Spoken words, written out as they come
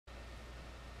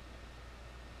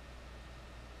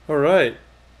Alright,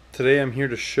 today I'm here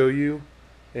to show you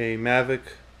a Mavic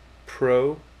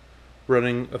Pro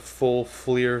running a full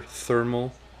FLIR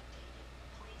thermal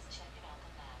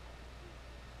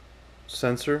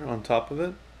sensor on top of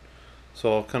it.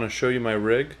 So I'll kind of show you my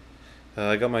rig.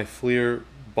 I got my FLIR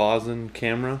Boson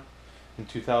camera in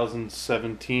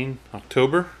 2017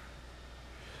 October.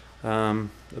 A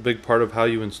big part of how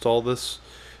you install this,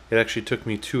 it actually took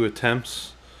me 2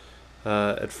 attempts.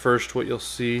 At first what you'll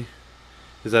see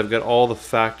is I've got all the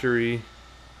factory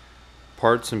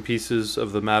parts and pieces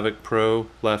of the Mavic Pro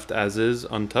left as is,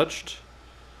 untouched.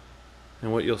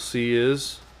 And what you'll see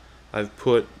is I've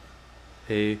put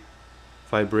a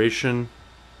vibration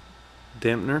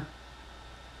dampener,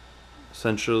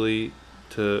 essentially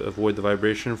to avoid the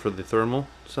vibration for the thermal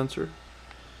sensor.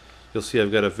 You'll see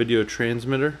I've got a video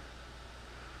transmitter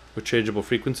with changeable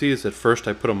frequencies. At first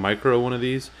I put a micro one of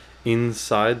these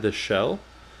inside the shell,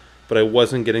 but I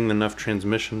wasn't getting enough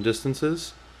transmission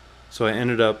distances, so I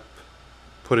ended up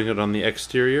putting it on the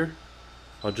exterior.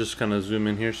 I'll just kind of zoom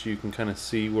in here so you can kind of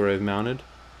see where I've mounted.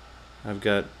 I've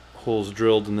got holes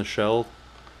drilled in the shell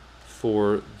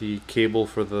for the cable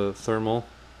for the thermal.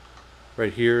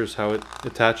 Right here is how it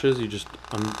attaches. You just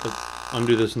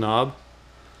undo this knob,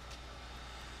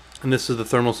 and this is the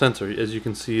thermal sensor. As you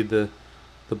can see, the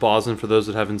boson, for those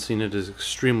that haven't seen it, is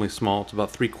extremely small. It's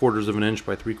about 3/4 of an inch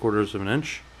by 3/4 of an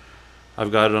inch. I've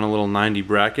got it on a little 90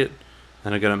 bracket,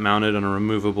 and I got it mounted on a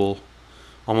removable,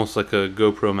 almost like a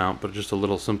GoPro mount, but just a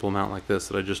little simple mount like this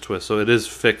that I just twist. So it is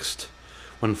fixed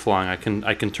when flying. I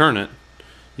can turn it.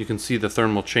 You can see the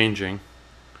thermal changing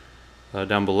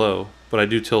down below, but I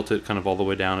do tilt it kind of all the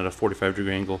way down at a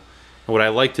 45-degree angle. And what I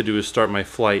like to do is start my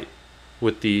flight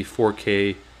with the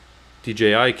 4K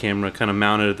DJI camera kind of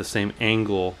mounted at the same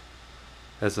angle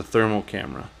as the thermal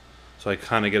camera, so I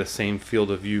kind of get a same field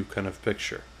of view kind of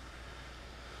picture.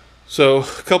 So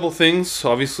a couple things.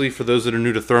 Obviously, for those that are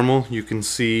new to thermal, you can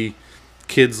see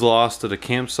kids lost at a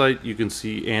campsite. You can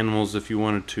see animals if you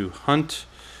wanted to hunt.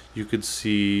 You could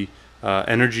see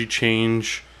energy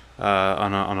change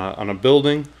on a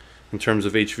building in terms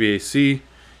of HVAC.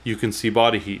 You can see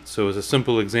body heat. So as a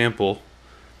simple example,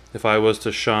 if I was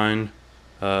to shine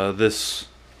this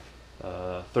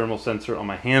thermal sensor on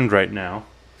my hand right now,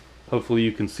 hopefully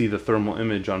you can see the thermal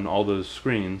image on all those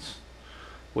screens.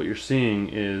 What you're seeing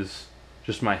is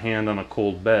just my hand on a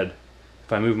cold bed.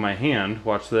 If I move my hand,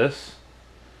 watch this,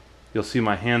 you'll see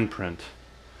my handprint.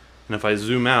 And if I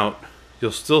zoom out,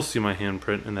 you'll still see my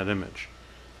handprint in that image.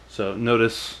 So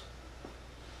notice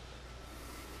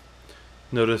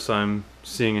I'm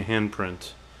seeing a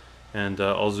handprint, and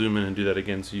I'll zoom in and do that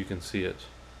again so you can see it.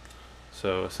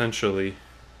 So essentially,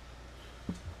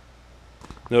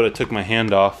 note I took my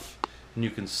hand off, and you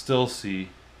can still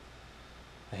see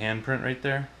the handprint right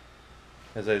there.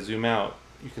 As I zoom out,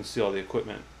 you can see all the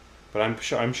equipment. But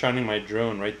I'm shining my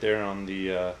drone right there on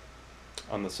the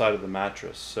side of the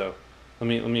mattress. So let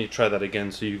me try that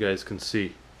again so you guys can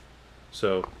see.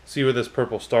 So see where this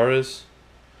purple star is?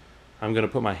 I'm gonna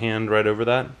put my hand right over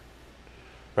that.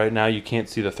 Right now you can't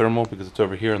see the thermal because it's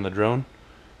over here on the drone,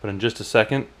 but in just a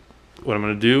second, what I'm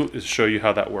gonna do is show you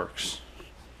how that works.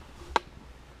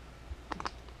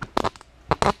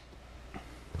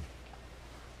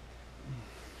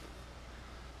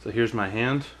 So here's my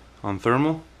hand on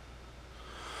thermal.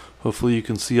 Hopefully you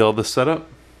can see all this setup.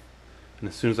 And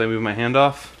as soon as I move my hand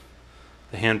off,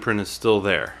 the handprint is still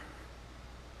there.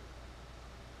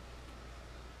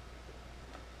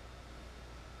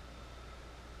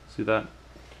 See that?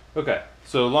 Okay,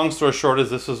 so long story short is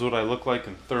this is what I look like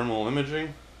in thermal imaging.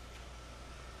 You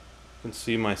can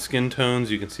see my skin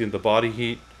tones, you can see the body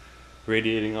heat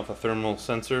radiating off a thermal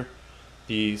sensor.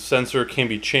 The sensor can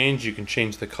be changed. You can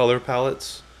change the color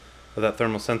palettes of that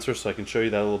thermal sensor, so I can show you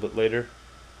that a little bit later.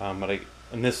 But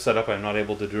in this setup I'm not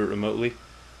able to do it remotely.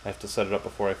 I have to set it up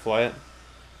before I fly it.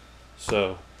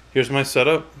 So here's my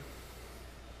setup.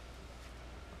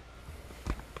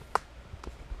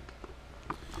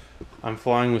 I'm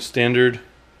flying with standard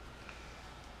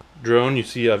drone. You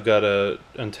see I've got a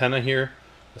antenna here,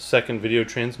 a second video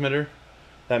transmitter.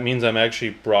 That means I'm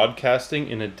actually broadcasting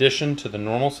in addition to the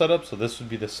normal setup. So this would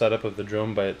be the setup of the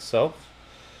drone by itself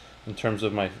in terms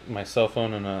of my cell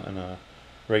phone and a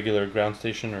regular ground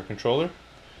station or controller.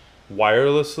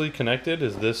 Wirelessly connected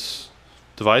is this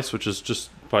device, which is just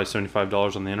probably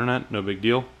 $75 on the internet, no big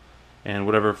deal. And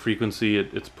whatever frequency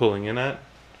it's pulling in at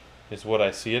is what I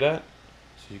see it at.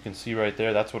 So you can see right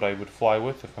there, that's what I would fly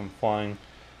with if I'm flying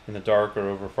in the dark or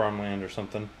over farmland or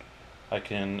something. I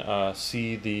can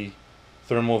see the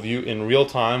thermal view in real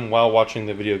time while watching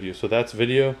the video view. So that's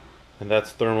video and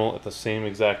that's thermal at the same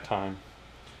exact time.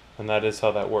 And that is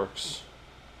how that works.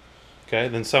 Okay,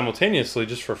 then simultaneously,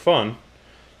 just for fun,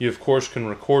 you of course can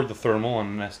record the thermal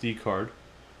on an SD card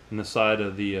in the side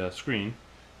of the screen.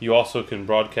 You also can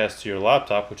broadcast to your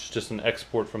laptop, which is just an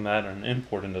export from that or an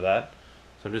import into that.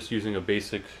 So I'm just using a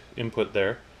basic input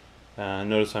there.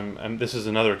 Notice this is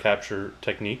another capture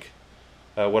technique.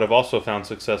 What I've also found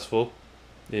successful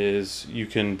is you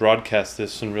can broadcast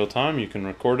this in real time. You can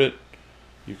record it.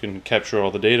 You can capture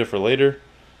all the data for later.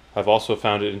 I've also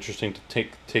found it interesting to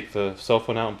take the cell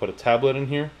phone out and put a tablet in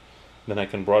here. Then I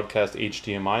can broadcast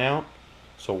HDMI out.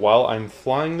 So while I'm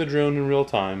flying the drone in real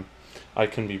time, I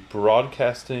can be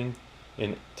broadcasting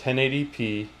in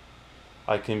 1080p.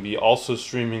 I can be also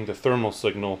streaming the thermal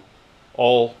signal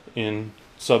all in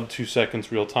sub 2 seconds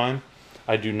real time.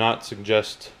 I do not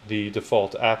suggest the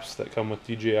default apps that come with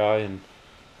DJI and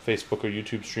Facebook or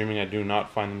YouTube streaming. I do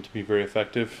not find them to be very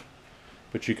effective,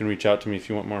 but you can reach out to me if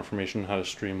you want more information on how to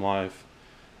stream live.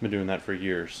 I've been doing that for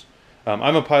years.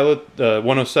 I'm a pilot,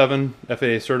 107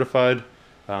 FAA certified.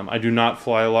 I do not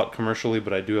fly a lot commercially,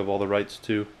 but I do have all the rights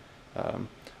to.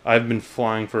 I've been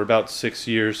flying for about 6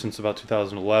 years, since about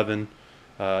 2011.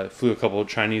 Flew a couple of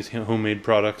Chinese homemade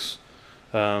products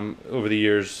over the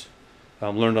years.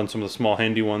 Learned on some of the small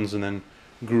handy ones, and then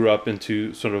grew up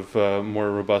into sort of more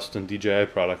robust and DJI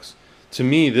products. To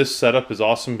me, this setup is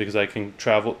awesome because I can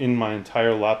travel in my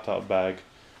entire laptop bag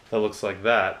that looks like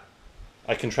that.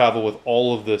 I can travel with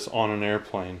all of this on an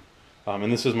airplane.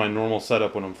 And this is my normal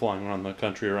setup when I'm flying around the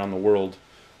country, around the world,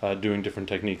 doing different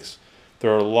techniques.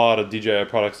 There are a lot of DJI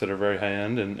products that are very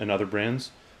high-end and other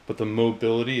brands, but the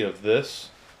mobility of this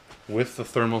with the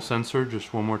thermal sensor,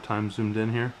 just one more time zoomed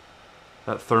in here,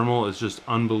 that thermal is just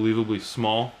unbelievably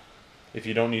small. If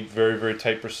you don't need very, very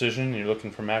tight precision, you're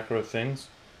looking for macro things,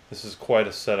 this is quite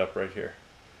a setup right here.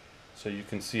 So you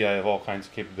can see I have all kinds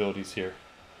of capabilities here.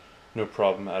 No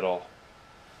problem at all.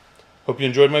 Hope you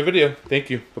enjoyed my video. Thank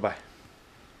you. Bye-bye.